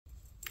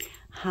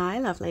Hi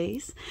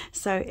lovelies.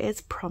 So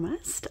as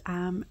promised,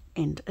 and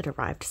it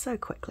arrived so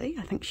quickly,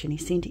 I think she only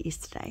sent it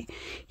yesterday,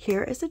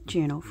 here is a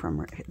journal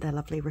from the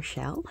lovely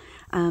Rachelle.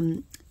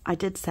 I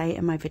did say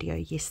in my video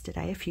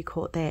yesterday, if you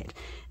caught that,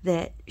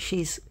 that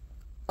she's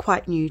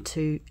quite new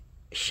to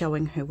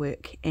showing her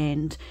work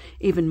and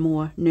even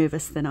more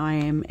nervous than I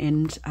am,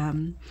 and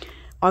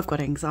I've got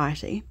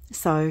anxiety,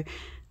 so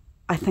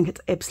I think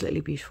it's absolutely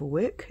beautiful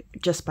work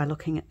just by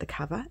looking at the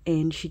cover.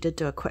 And she did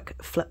do a quick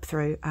flip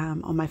through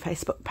on my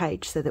Facebook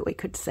page so that we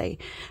could see,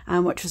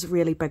 which was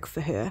really big for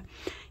her,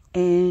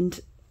 and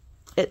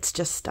it's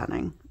just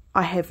stunning.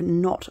 I have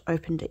not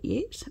opened it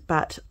yet,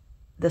 but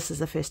this is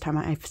the first time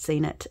I've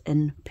seen it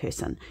in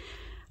person.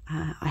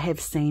 I have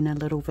seen a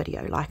little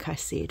video, like I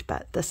said,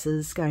 but this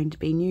is going to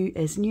be new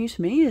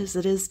to me as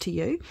it is to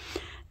you.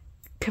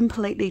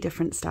 Completely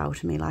different style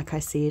to me, like I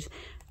said.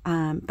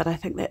 But I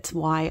think that's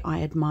why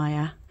I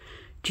admire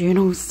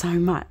journals so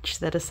much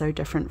that are so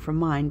different from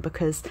mine,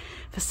 because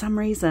for some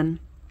reason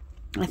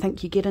I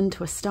think you get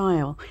into a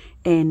style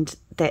and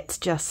that's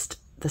just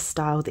the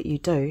style that you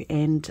do,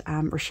 and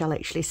Rachelle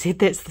actually said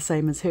that's the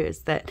same as hers,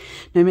 that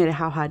no matter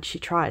how hard she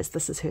tries,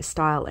 this is her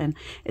style. And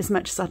as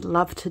much as I'd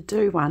love to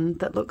do one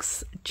that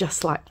looks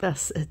just like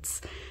this,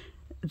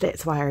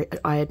 that's why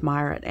I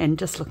admire it. And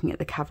just looking at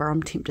the cover,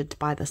 I'm tempted to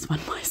buy this one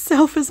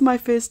myself as my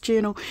first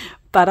journal,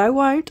 but I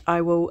won't.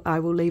 I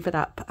will leave it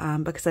up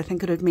because I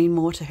think it would mean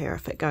more to her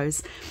if it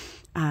goes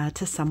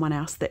to someone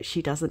else that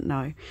she doesn't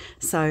know.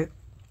 So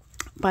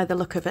by the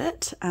look of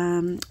it,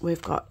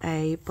 we've got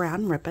a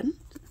brown ribbon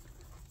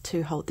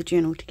to hold the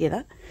journal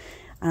together,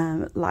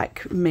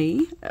 like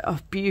me, a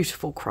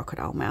beautiful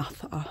crocodile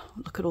mouth. Oh,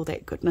 look at all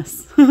that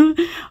goodness.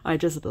 I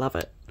just love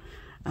it.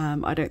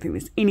 I don't think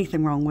there's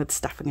anything wrong with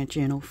stuffing a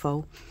journal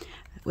full.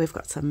 We've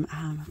got some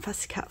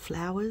fussy cut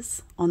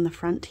flowers on the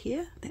front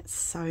here. That's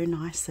so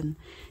nice and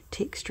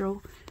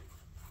textural.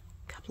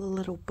 A couple of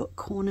little book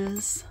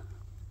corners.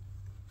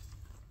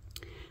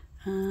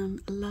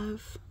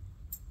 Love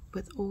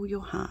with all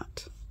your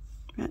heart.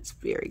 That's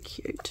very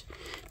cute.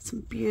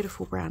 Some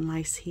beautiful brown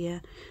lace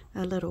here.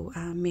 A little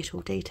metal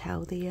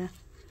detail there.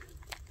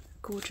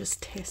 Gorgeous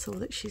tassel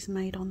that she's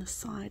made on the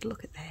side.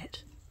 Look at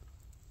that.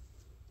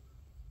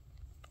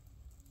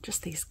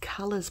 Just these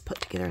colours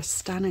put together are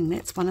stunning.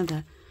 That's one of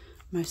the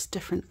most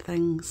different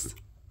things,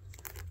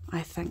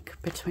 I think,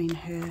 between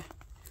her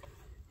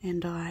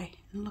and I.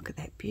 And look at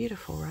that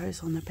beautiful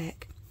rose on the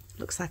back.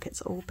 Looks like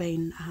it's all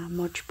been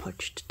Mod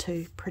Podged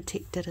to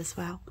protect it as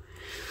well.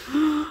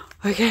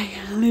 Okay,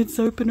 let's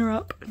open her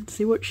up and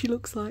see what she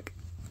looks like.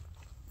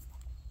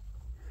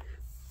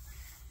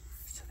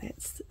 So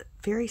that's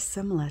very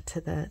similar to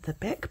the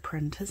back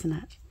print, isn't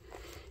it?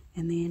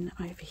 And then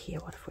over here,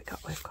 what have we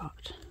got? We've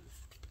got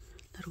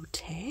little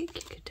tag.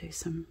 You could do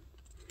some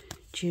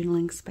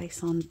journaling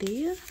space on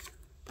there.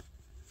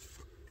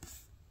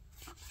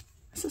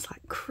 This is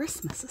like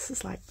Christmas. This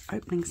is like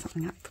opening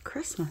something up for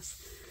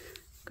Christmas.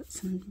 Got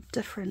some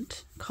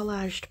different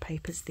collaged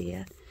papers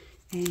there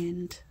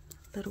and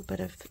a little bit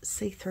of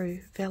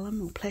see-through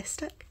vellum or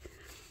plastic.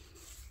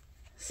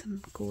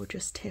 Some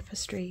gorgeous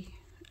tapestry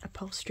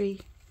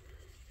upholstery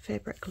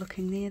fabric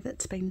looking there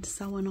that's been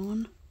sewn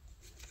on.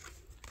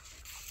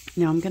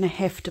 Now I'm going to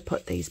have to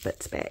put these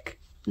bits back.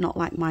 Not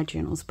like my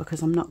journals,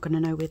 because I'm not going to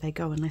know where they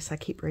go unless I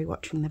keep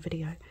rewatching the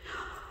video.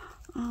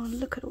 Oh,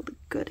 look at all the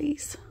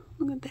goodies.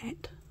 Look at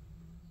that.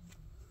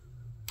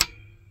 A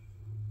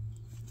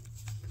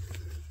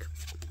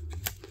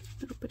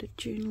little bit of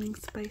journaling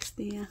space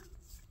there.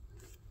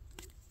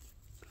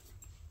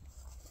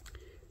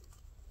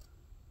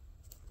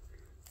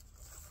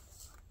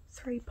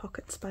 Three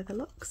pockets by the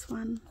looks.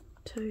 1,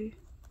 2,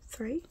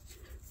 3.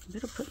 I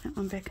better put that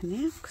one back in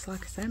there, because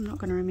like I say, I'm not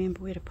going to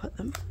remember where to put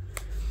them.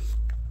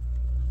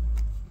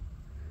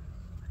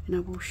 And I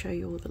will show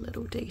you all the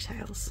little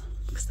details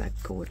because they're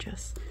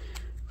gorgeous.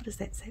 What does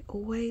that say?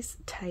 Always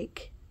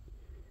take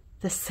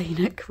the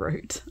scenic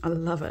route. I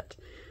love it.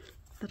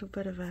 A little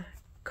bit of a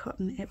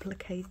cotton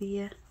applique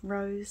there.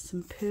 Rose,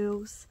 some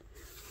pearls. I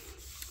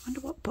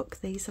wonder what book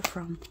these are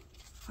from.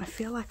 I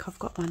feel like I've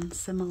got one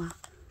similar.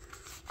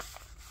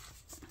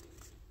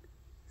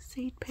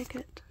 Seed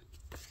packet.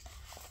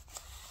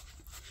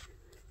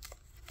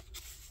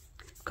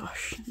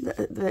 Gosh,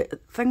 the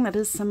thing that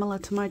is similar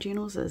to my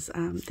journals is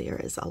there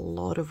is a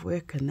lot of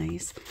work in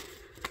these.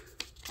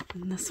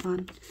 In this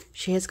one,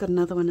 she has got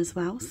another one as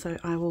well, so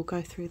I will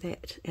go through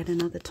that at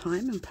another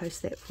time and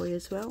post that for you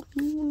as well.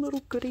 Ooh,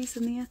 little goodies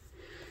in there.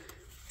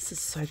 This is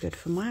so good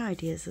for my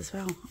ideas as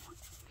well.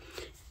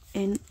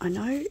 And I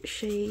know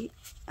she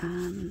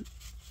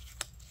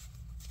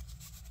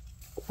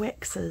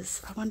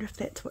waxes. I wonder if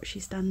that's what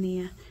she's done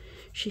there.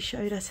 She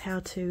showed us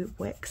how to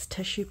wax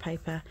tissue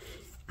paper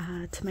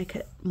to make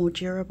it more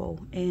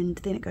durable, and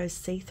then it goes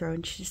see-through,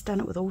 and she's done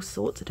it with all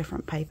sorts of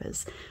different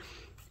papers.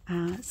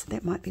 So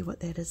that might be what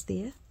that is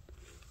there.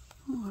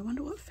 Oh, I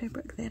wonder what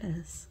fabric that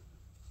is.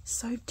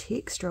 So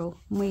textural.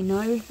 We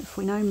know, if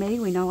we know me,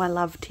 we know I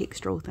love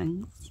textural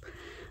things.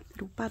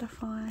 Little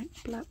butterfly.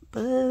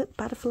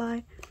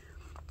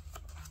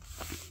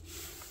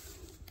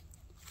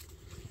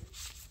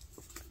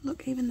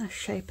 Look, even the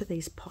shape of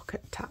these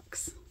pocket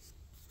tucks,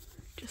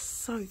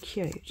 just so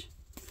cute.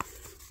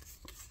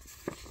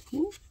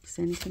 Ooh, is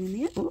there anything in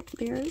there? Oh,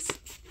 there is.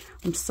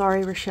 I'm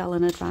sorry, Rachelle,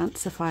 in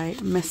advance if I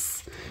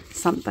miss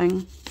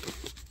something.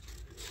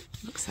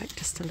 Looks like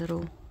just a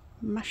little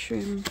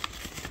mushroom.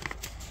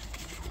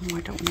 Oh,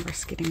 I don't want to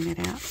risk getting that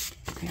out.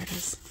 There it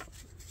is.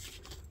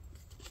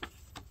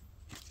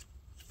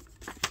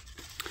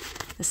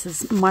 This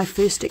is my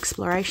first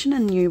exploration,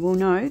 and you will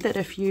know that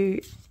if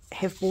you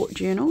have bought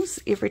journals,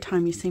 every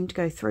time you seem to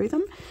go through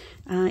them,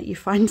 you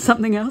find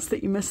something else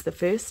that you missed the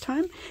first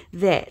time.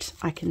 That,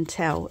 I can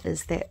tell,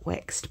 is that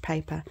waxed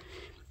paper.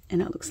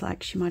 And it looks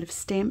like she might have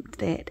stamped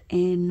that,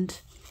 and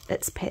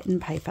it's pattern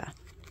paper.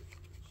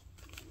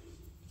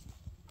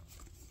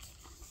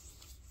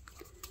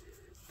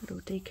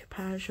 Little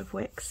decoupage of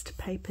waxed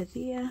paper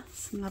there.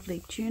 Some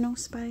lovely journal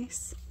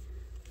space.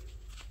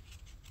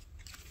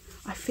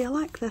 I feel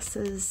like this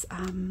is,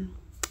 I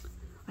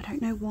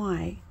don't know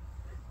why,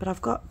 but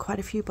I've got quite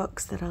a few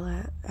books that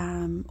are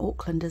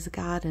Auckland as a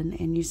garden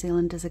and New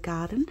Zealand as a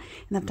garden,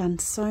 and they've done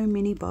so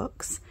many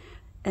books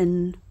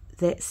in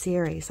that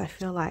series. I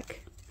feel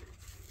like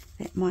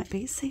that might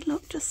be, see,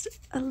 look, just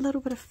a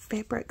little bit of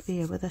fabric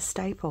there with a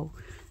staple.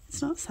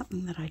 It's not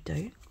something that I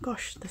do.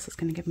 Gosh, this is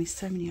going to give me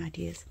so many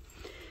ideas.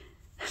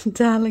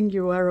 Darling,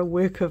 you are a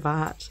work of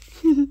art.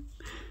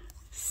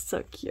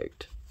 So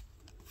cute.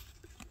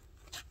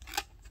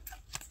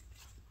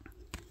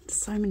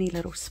 So many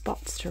little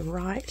spots to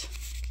write.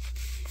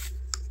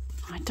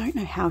 I don't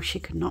know how she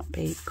could not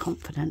be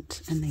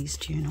confident in these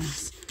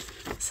journals.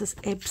 This is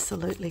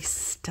absolutely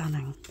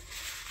stunning.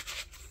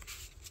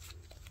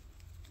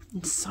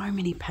 And so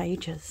many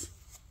pages.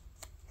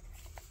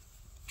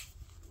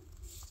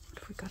 What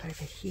have we got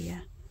over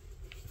here?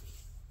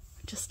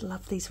 I just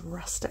love these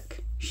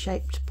rustic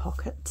shaped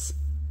pockets.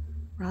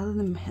 Rather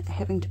than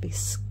having to be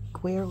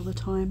square all the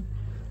time.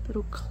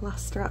 Little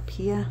cluster up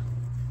here.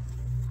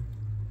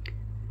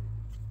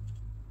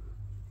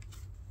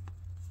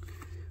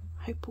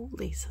 I hope all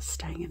these are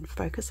staying in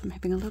focus. I'm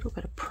having a little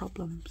bit of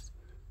problems.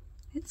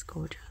 It's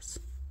gorgeous.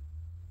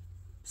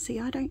 See,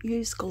 I don't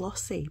use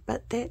glossy,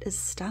 but that is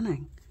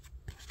stunning.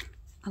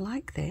 I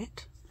like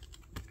that.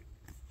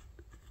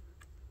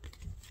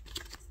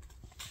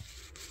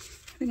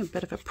 Having a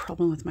bit of a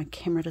problem with my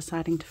camera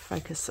deciding to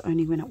focus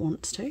only when it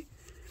wants to.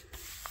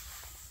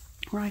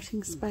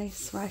 Writing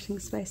space,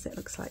 that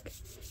looks like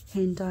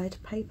hand-dyed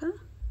paper,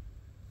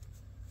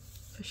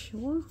 for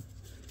sure.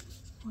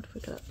 What have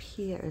we got up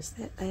here? Is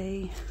that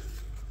a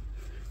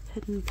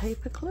hidden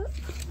paper clip?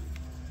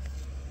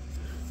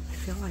 I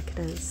feel like it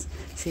is.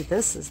 See,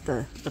 this is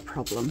the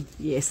problem.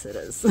 Yes, it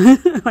is.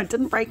 I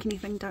didn't break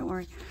anything, don't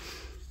worry.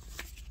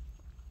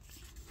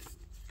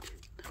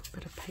 A little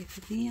bit of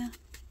paper there.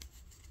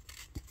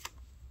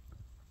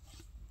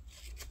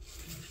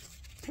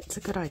 That's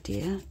a good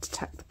idea, to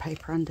tuck the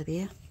paper under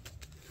there.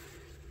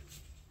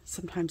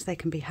 Sometimes they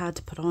can be hard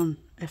to put on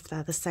if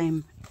they're the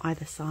same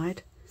either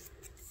side.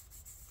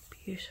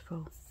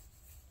 Beautiful.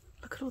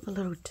 Look at all the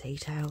little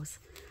details.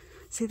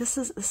 See, this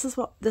is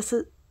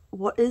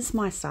what is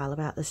my style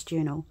about this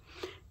journal,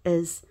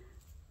 is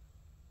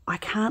I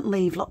can't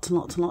leave lots and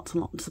lots and lots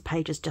and lots of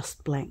pages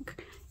just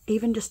blank.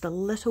 Even just a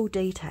little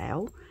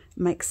detail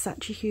makes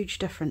such a huge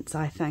difference,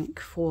 I think,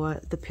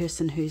 for the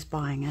person who's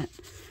buying it.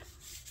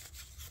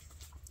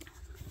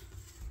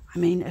 I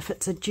mean, if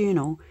it's a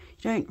journal,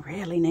 you don't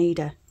really need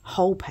a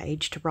whole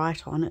page to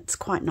write on. It's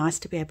quite nice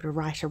to be able to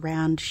write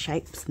around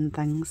shapes and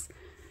things,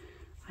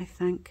 I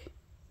think.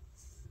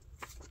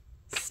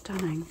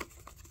 Stunning.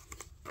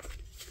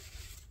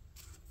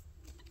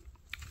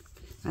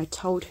 I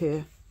told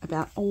her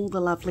about all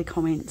the lovely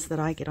comments that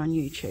I get on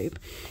YouTube,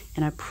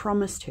 and I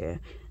promised her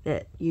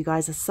that you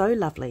guys are so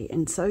lovely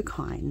and so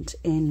kind,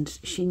 and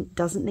she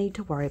doesn't need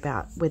to worry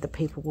about whether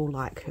people will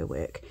like her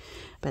work.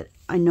 But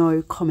I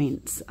know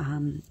comments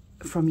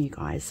from you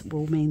guys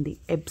will mean the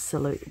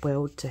absolute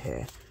world to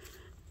her.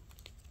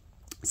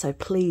 So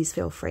please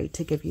feel free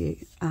to give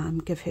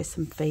her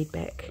some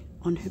feedback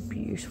on her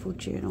beautiful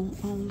journal.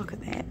 Oh, look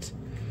at that.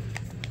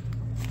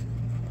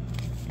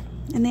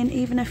 And then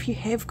even if you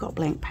have got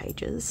blank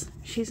pages,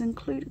 she's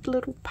included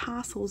little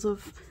parcels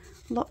of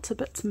lots of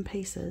bits and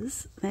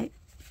pieces that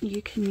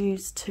you can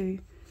use to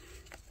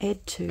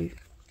add to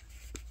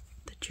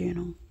the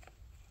journal.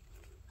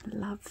 I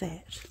love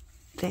that.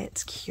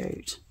 That's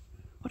cute.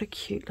 What a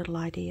cute little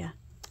idea.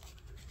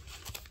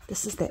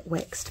 This is that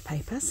waxed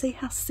paper. See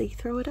how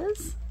see-through it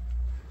is?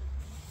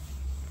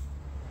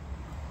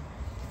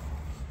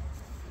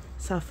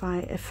 So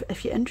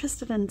if you're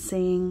interested in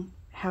seeing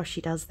how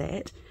she does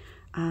that,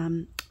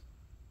 I'm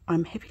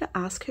happy to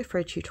ask her for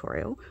a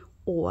tutorial,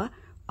 or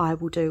I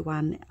will do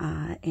one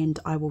and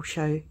I will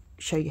show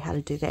you how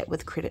to do that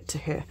with credit to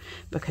her,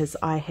 because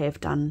I have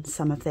done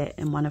some of that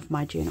in one of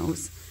my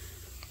journals.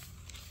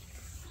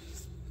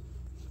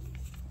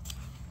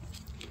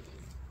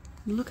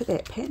 Look at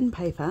that pattern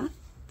paper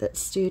that's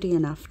sturdy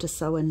enough to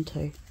sew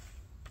into,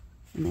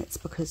 and that's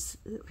because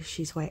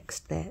she's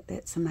waxed that.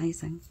 That's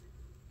amazing.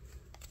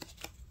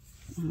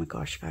 Oh my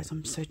gosh, guys,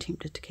 I'm so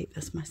tempted to keep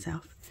this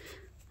myself.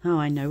 Oh,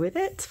 I know where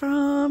that's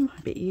from.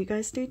 I bet you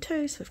guys do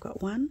too. So we've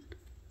got 1,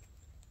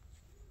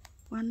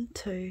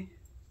 2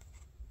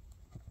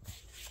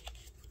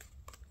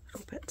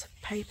 little bits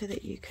of paper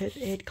that you could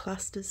add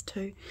clusters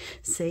to.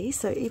 See,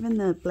 so even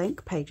the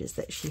blank pages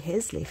that she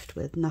has left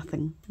with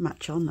nothing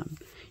much on them,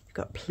 you've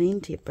got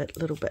plenty of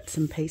little bits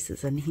and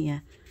pieces in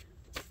here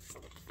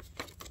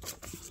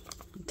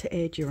to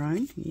add your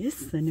own.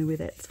 Yes, I know where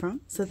that's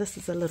from. So this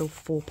is a little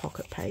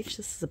 4-pocket page.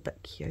 This is a bit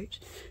cute.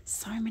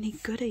 So many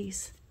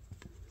goodies.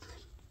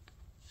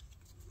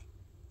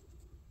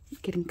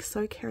 Getting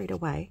so carried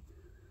away.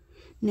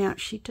 Now,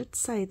 she did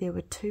say there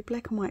were 2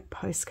 black and white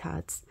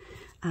postcards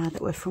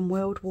that were from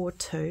World War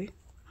II.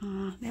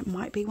 That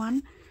might be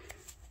one,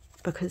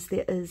 because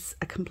there is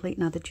a complete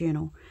another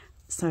journal.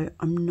 So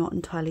I'm not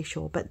entirely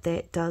sure, but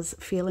that does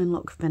feel and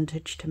look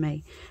vintage to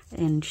me.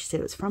 And she said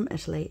it was from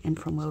Italy and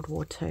from World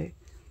War II.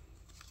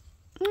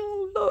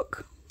 Oh,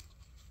 look.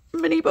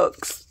 Mini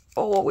books.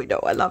 Oh, we know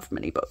I love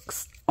mini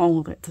books.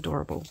 Oh, that's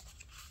adorable.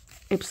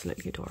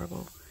 Absolutely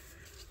adorable.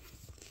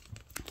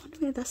 I wonder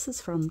where this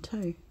is from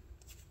too.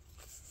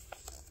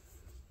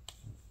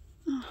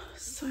 Oh,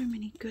 so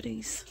many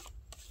goodies.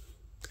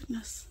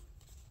 Goodness.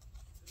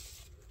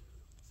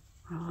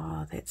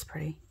 Oh, that's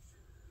pretty.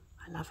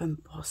 I love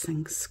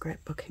embossing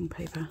scrapbooking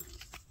paper.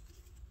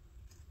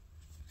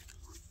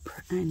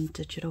 And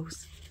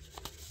digitals.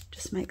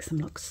 Just makes them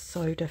look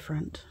so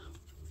different.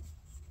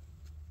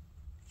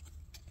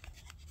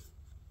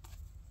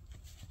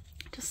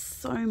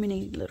 Just so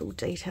many little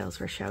details,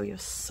 Rachelle. You're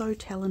so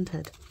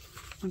talented.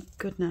 My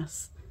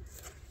goodness.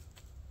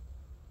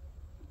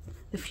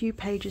 The few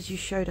pages you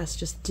showed us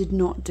just did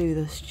not do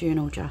this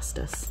journal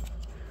justice.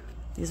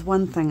 There's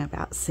one thing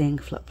about seeing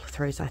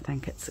flip-throughs, I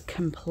think. It's a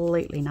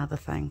completely another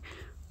thing.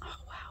 Oh,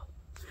 wow.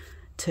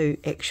 To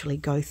actually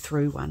go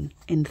through one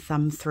and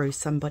thumb through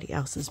somebody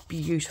else's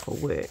beautiful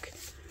work.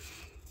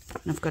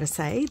 And I've got to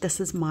say, this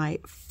is my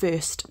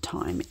first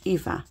time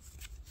ever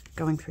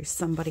going through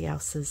somebody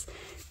else's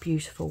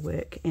beautiful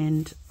work.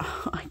 And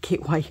I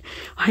get why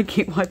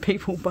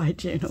people buy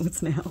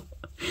journals now.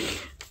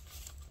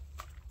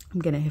 I'm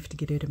going to have to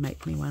get her to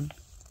make me one.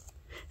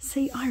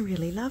 See, I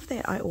really love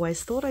that. I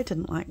always thought I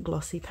didn't like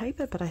glossy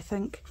paper, but I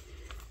think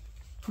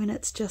when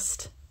it's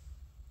just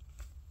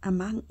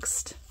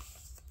amongst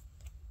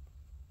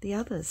the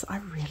others, I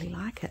really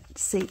like it.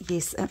 See,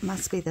 yes, it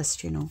must be this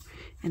journal,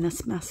 and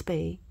this must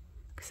be,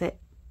 because that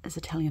is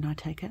Italian, I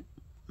take it.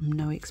 I'm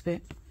no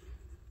expert.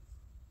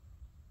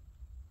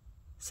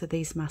 So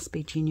these must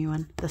be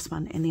genuine, this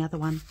one and the other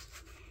one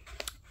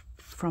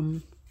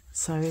from,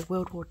 so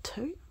World War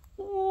II.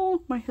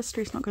 Oh, my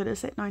history's not good.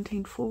 Is that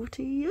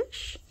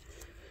 1940-ish?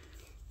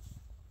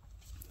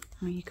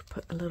 Oh, you could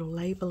put a little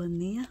label in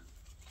there.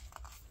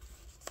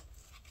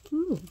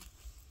 Ooh,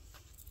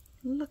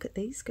 look at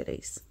these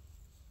goodies.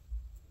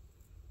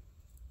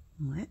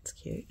 Oh, that's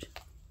cute.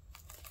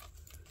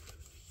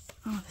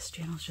 Oh, this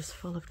journal's just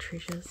full of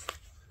treasures.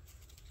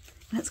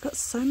 And it's got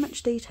so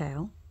much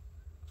detail,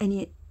 and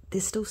yet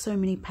there's still so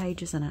many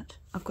pages in it.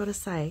 I've got to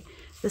say,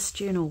 this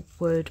journal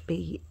would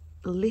be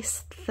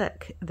less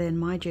thick than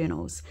my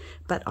journals,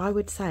 but I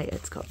would say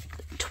it's got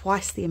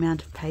twice the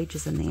amount of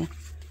pages in there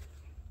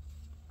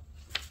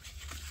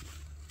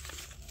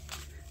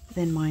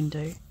than mine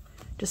do,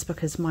 just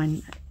because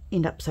mine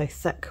end up so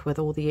thick with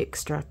all the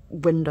extra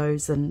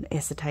windows and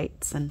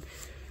acetates. And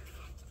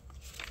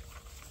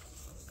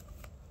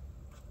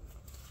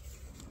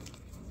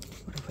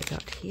what have we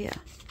got here?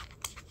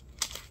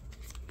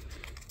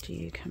 Do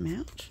you come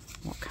out?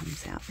 What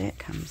comes out? That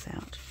comes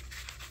out.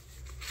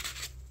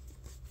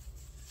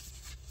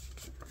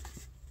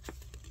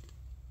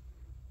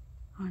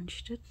 Oh, and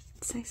she did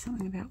say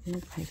something about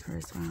wallpaper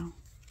as well.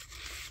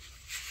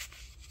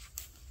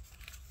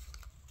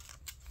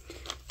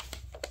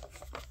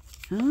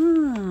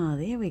 Ah,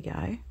 there we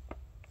go.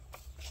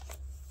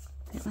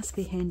 That must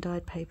be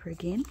hand-dyed paper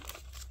again.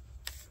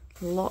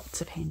 Lots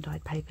of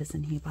hand-dyed papers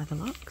in here by the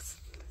looks.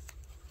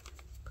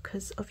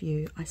 Because of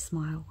you, I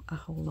smile a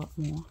whole lot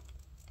more.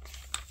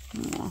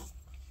 Aww.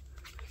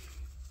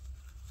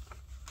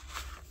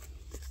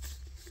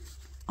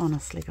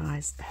 Honestly,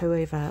 guys,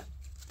 whoever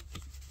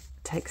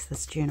takes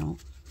this journal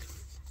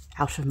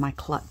out of my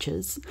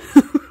clutches,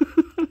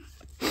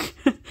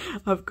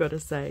 I've got to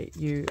say,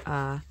 you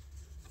are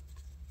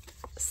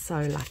so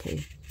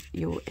lucky.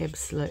 You'll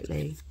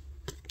absolutely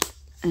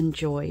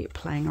enjoy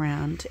playing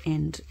around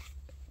and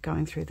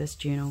going through this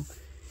journal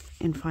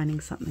and finding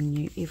something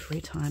new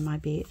every time, I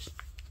bet.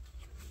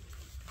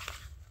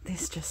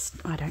 There's just,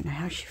 I don't know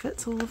how she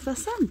fits all of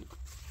this in.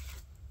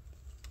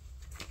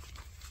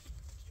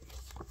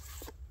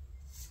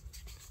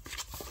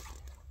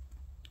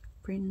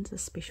 Friends are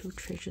special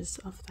treasures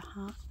of the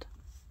heart.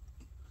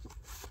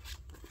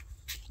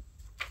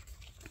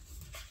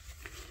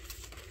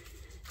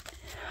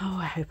 Oh,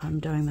 I hope I'm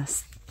doing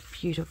this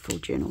beautiful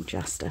journal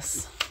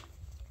justice.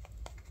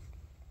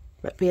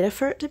 But better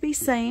for it to be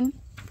seen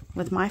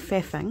with my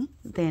faffing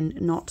than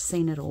not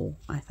seen at all,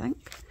 I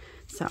think.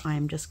 So I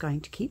am just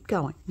going to keep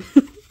going.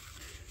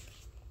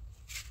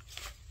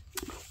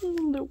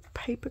 little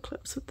paper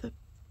clips with the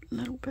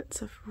little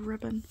bits of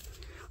ribbon.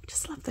 I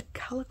just love the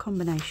colour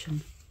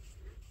combination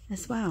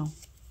as well.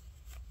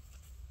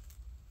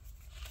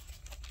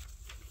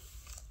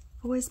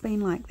 Always been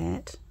like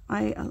that.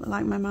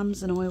 Like my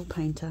mum's an oil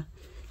painter,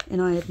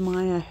 and I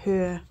admire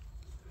her.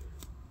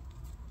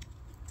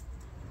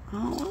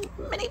 Oh,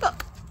 mini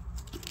book.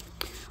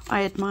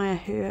 I admire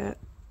her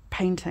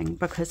painting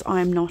because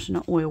I'm not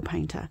an oil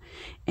painter,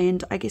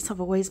 and I guess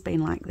I've always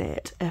been like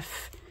that.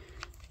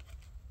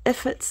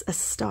 If it's a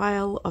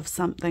style of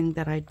something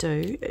that I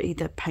do,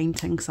 either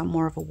painting some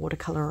more of a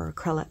watercolour or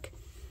acrylic,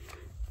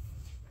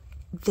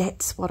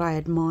 that's what I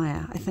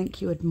admire. I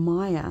think you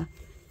admire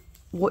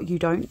what you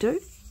don't do.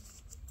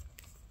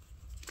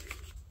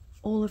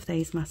 All of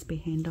these must be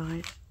hand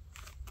dyed.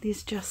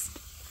 There's just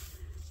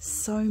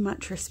so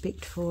much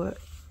respect for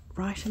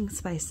writing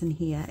space in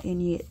here,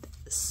 and yet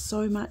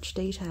so much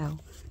detail.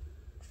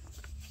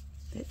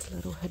 That's a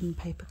little hidden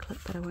paper clip,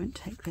 but I won't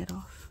take that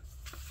off.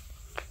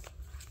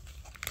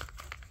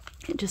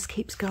 It just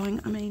keeps going.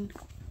 I mean,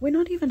 we're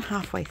not even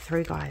halfway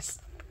through, guys.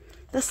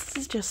 This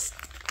is just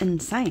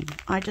insane.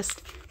 I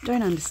just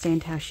don't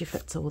understand how she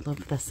fits all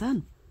of this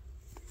in.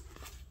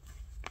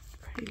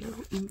 Pretty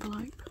little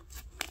envelope.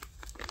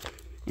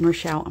 And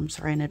Rachelle, I'm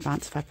sorry in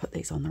advance if I put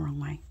these on the wrong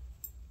way.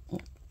 Oh.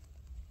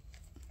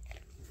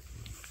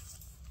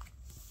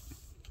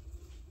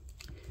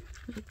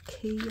 Little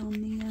key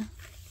on there.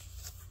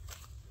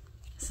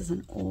 This is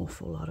an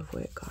awful lot of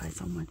work, guys.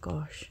 Oh my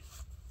gosh.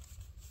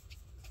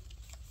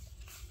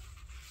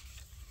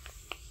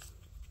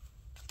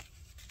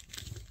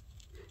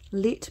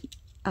 Let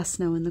us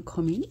know in the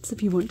comments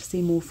if you want to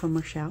see more from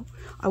Rachelle.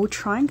 I will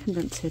try and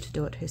convince her to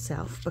do it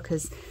herself,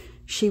 because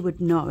she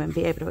would know and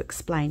be able to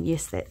explain,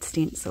 yes, that's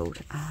stenciled.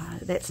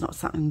 That's not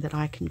something that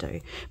I can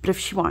do. But if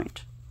she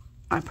won't,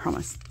 I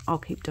promise I'll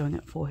keep doing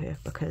it for her,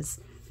 because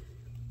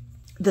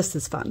this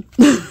is fun.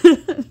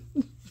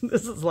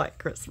 This is like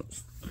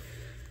Christmas.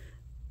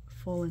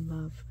 Fall in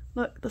love.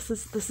 Look, this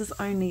is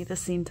only the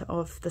centre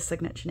of the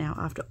signature now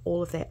after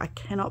all of that. I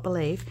cannot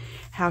believe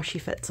how she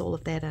fits all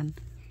of that in.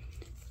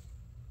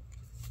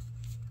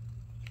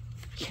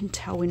 You can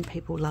tell when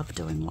people love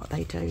doing what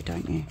they do,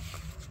 don't you?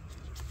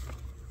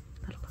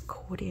 Little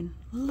accordion.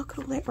 Look at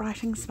all that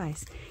writing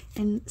space.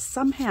 And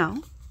somehow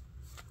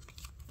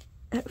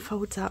it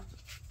folds up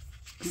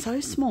so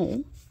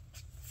small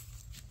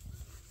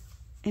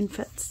and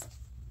fits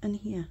in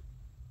here.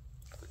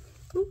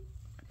 Ooh,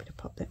 I better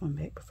pop that one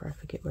back before I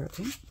forget where it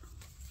went.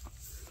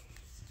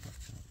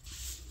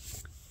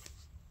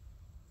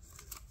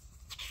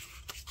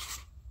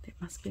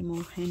 That must be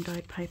more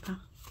hand-dyed paper.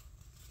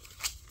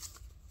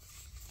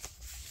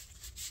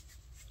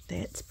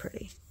 That's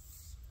pretty.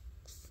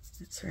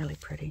 It's really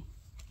pretty.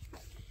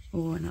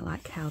 Oh, and I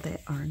like how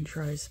that orange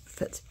rose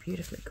fits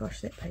beautifully.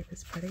 Gosh, that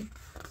paper's pretty.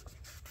 I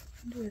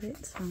wonder where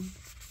that's from.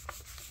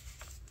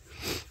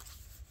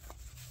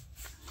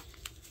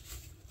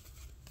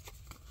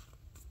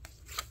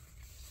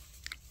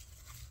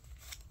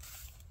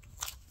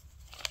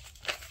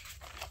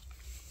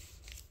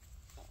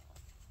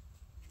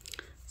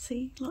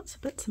 See, lots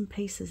of bits and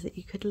pieces that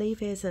you could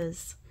leave as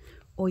is,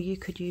 or you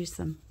could use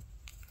them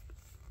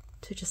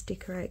to just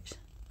decorate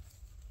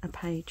a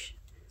page.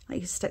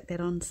 Like you stick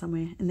that on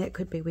somewhere, and that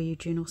could be where you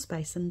journal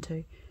space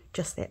into,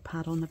 just that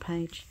part on the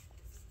page.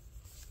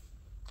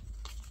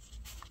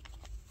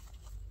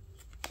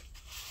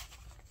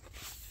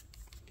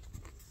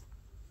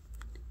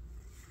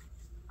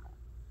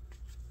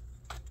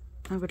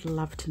 I would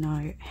love to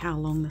know how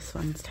long this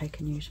one's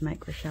taken you to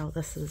make, Rachelle.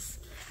 This is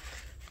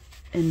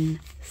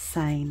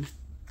insane.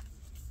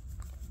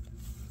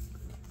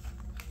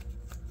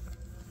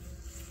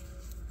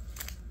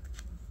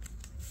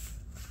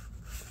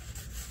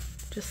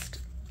 Just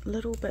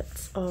little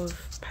bits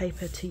of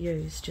paper to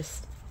use,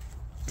 just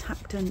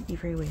tucked in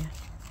everywhere.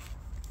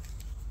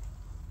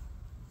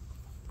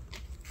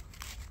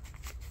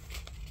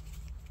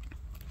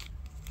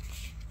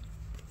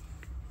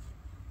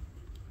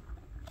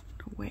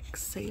 A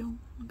wax seal,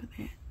 look at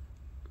that.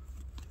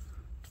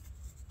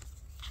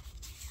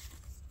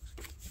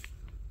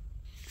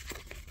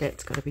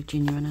 That's got to be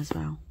genuine as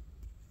well.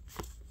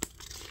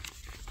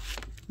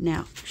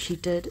 Now, she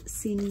did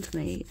send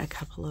me a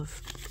couple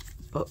of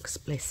books,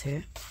 bless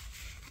her,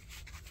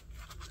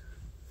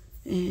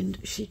 and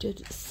she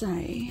did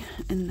say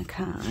in the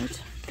card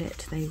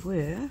that they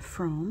were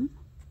from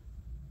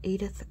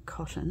Edith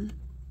Cotton,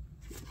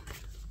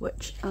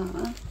 which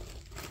are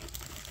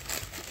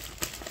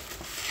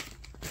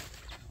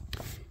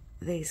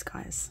these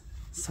guys.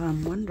 So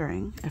I'm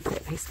wondering if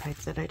that piece of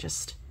paper that I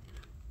just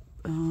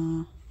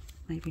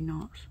maybe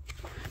not,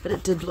 but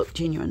it did look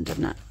genuine,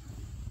 didn't it?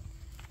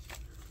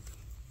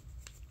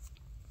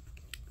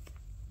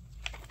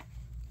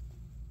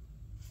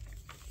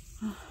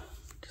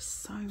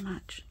 So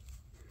much.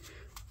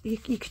 You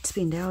could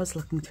spend hours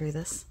looking through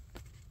this,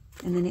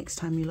 and the next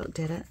time you looked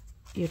at it,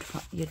 you'd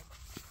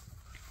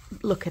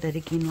look at it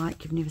again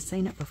like you've never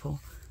seen it before.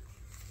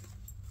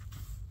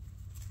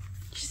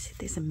 She said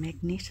there's a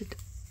magneted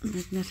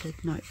knitted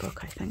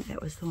notebook. I think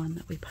that was the one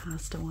that we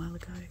passed a while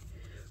ago.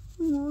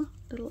 Oh,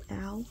 little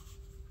owl.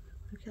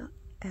 Look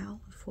at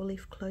owl with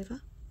 4-leaf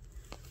clover.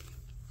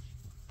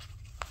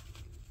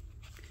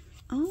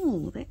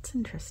 Oh, that's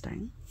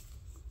interesting.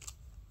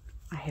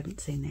 I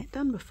haven't seen that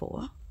done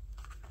before.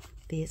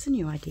 There's a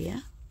new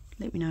idea.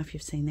 Let me know if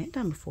you've seen that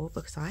done before,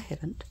 because I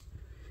haven't.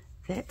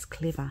 That's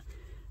clever,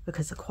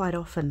 because quite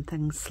often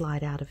things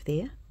slide out of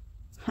there.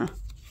 Huh.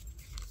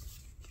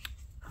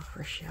 Oh,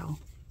 Rachelle.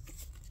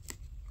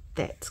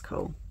 That's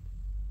cool.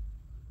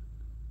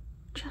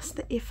 Just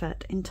the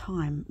effort and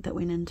time that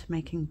went into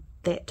making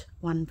that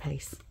one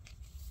piece.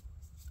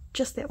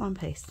 Just that one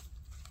piece.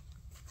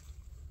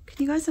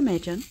 Can you guys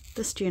imagine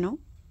this journal?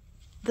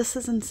 This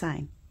is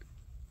insane.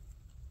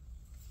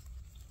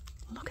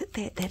 Look at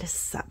that. That is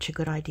such a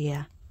good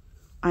idea.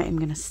 I am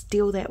going to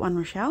steal that one,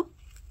 Rachelle.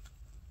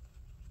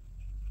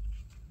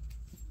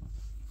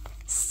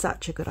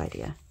 Such a good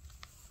idea.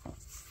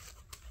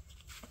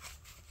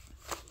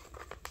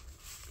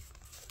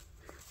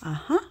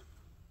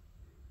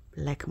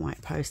 Black and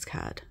white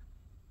postcard.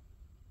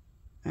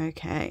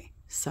 Okay,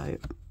 so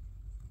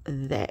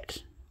that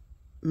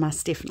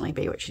must definitely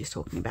be what she's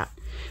talking about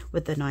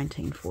with the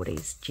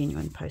 1940s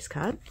genuine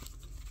postcard.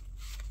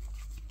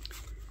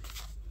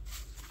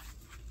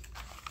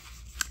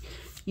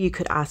 You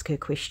could ask her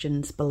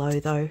questions below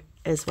though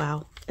as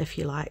well if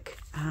you like.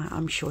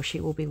 I'm sure she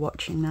will be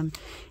watching them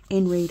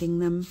and reading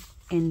them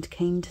and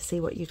keen to see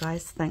what you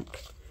guys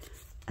think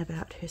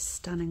about her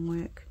stunning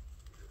work.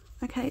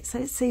 Okay,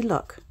 so see,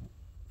 look,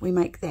 we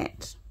make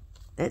that.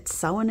 That's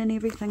sewn and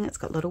everything. It's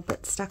got little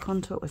bits stuck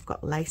onto it. We've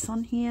got lace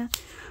on here.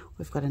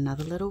 We've got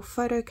another little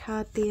photo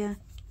card there.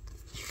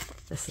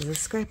 This is a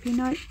scrappy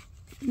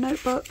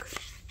notebook.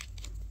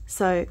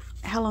 So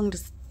how long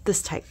does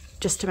this take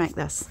just to make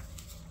this?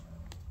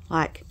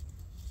 Like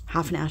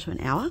half an hour to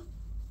an hour?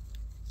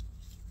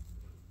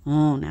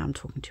 Oh, now I'm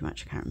talking too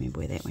much. I can't remember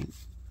where that went.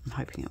 I'm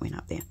hoping it went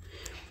up there.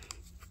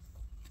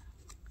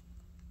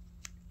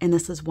 And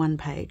this is one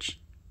page.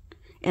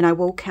 And I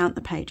will count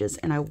the pages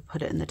and I will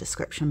put it in the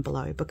description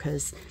below,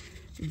 because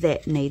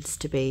that needs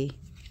to be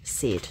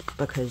said,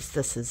 because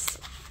this is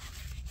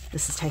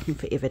taking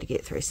forever to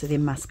get through. So there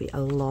must be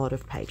a lot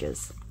of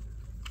pages.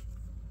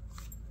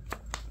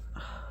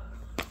 Oh,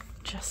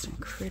 just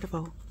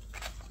incredible.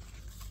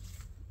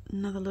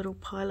 Another little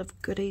pile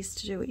of goodies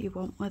to do what you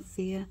want with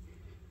there.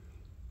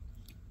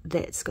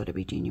 That's got to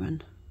be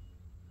genuine.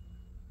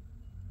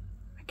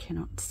 I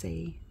cannot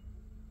see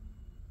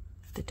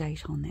the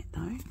date on that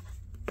though.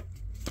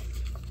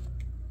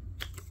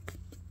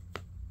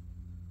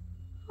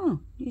 Oh,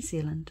 New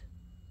Zealand.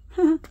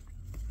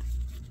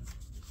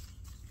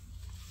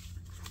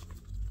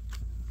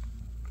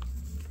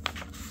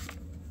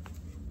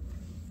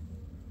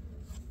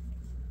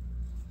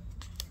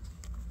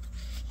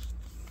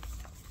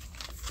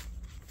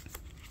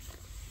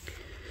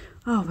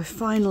 Oh, we're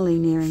finally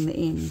nearing the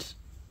end.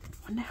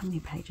 I wonder how many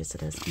pages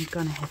it is. I'm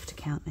going to have to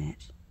count that.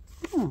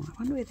 Oh, I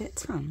wonder where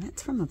that's from.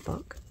 That's from a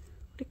book.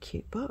 What a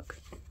cute book.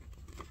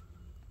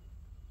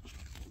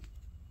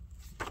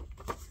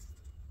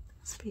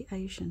 Must be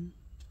Asian.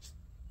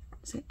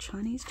 Is that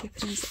Chinese,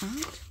 Japanese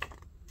art?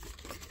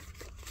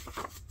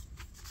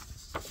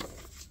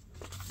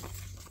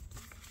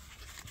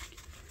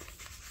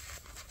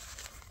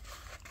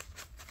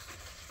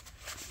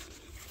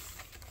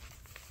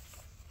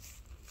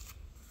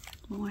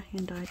 More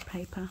hand-dyed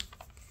paper.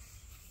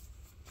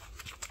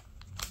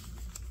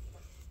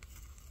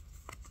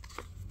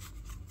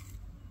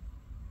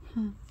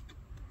 And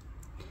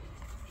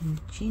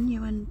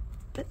genuine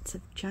bits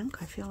of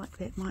junk. I feel like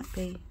that might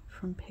be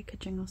from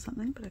packaging or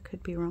something, but I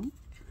could be wrong.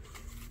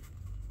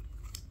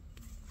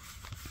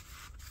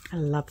 I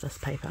love this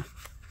paper.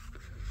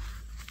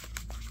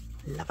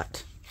 Love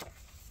it.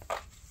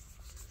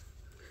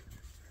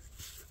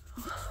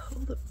 Oh,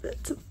 all the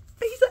bits and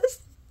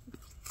pieces.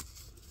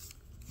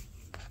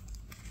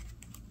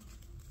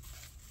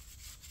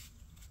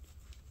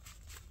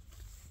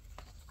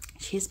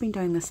 She's been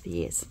doing this for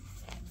years,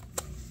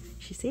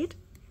 she said.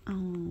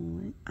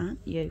 Oh, aren't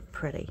you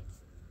pretty?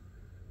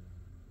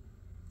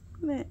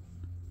 Look at that.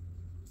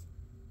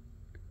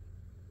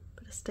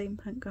 Bit of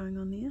steampunk going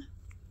on there.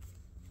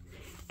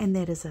 And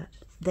that is it.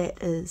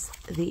 That is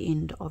the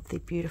end of the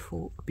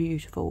beautiful,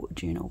 beautiful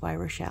journal by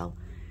Rachelle.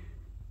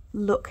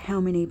 Look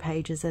how many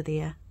pages are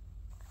there.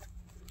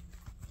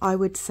 I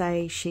would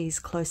say she's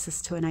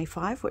closest to an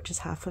A5, which is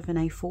half of an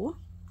A4.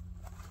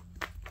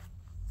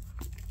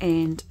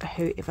 And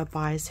whoever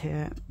buys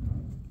her,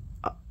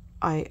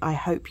 I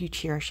hope you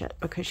cherish it,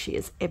 because she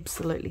is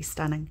absolutely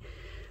stunning.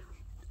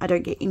 I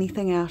don't get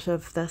anything out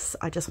of this.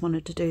 I just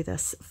wanted to do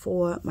this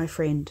for my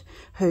friend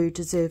who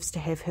deserves to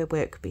have her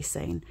work be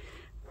seen.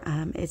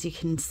 As you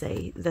can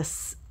see,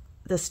 this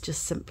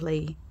just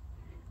simply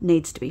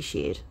needs to be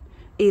shared,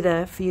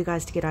 either for you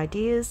guys to get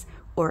ideas,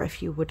 or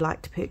if you would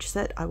like to purchase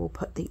it, I will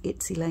put the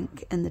Etsy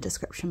link in the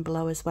description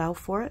below as well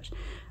for it.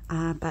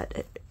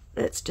 But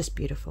it's just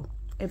beautiful,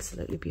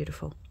 absolutely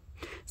beautiful.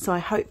 So I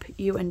hope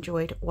you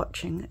enjoyed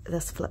watching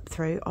this flip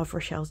through of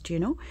Rachelle's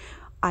journal.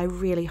 I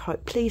really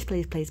hope, please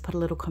put a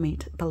little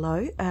comment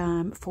below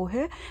for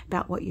her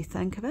about what you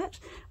think of it.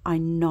 I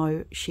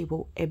know she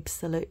will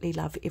absolutely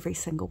love every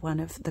single one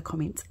of the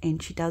comments,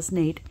 and she does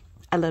need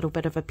a little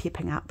bit of a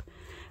pepping up.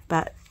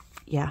 But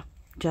yeah,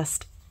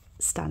 just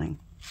stunning.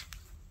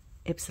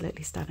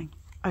 Absolutely stunning.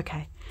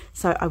 Okay,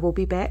 so I will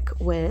be back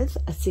with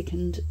a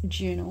second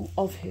journal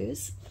of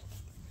hers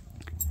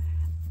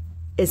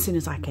as soon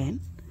as I can,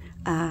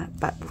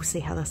 but we'll see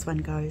how this one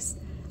goes,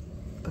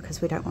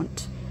 because we don't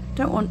want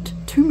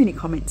too many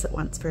comments at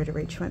once for her to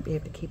read. She won't be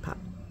able to keep up.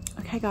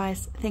 Okay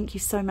guys, thank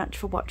you so much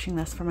for watching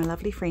this from a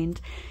lovely friend,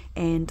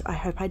 and I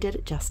hope I did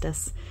it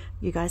justice.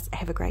 You guys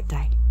have a great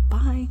day.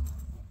 Bye.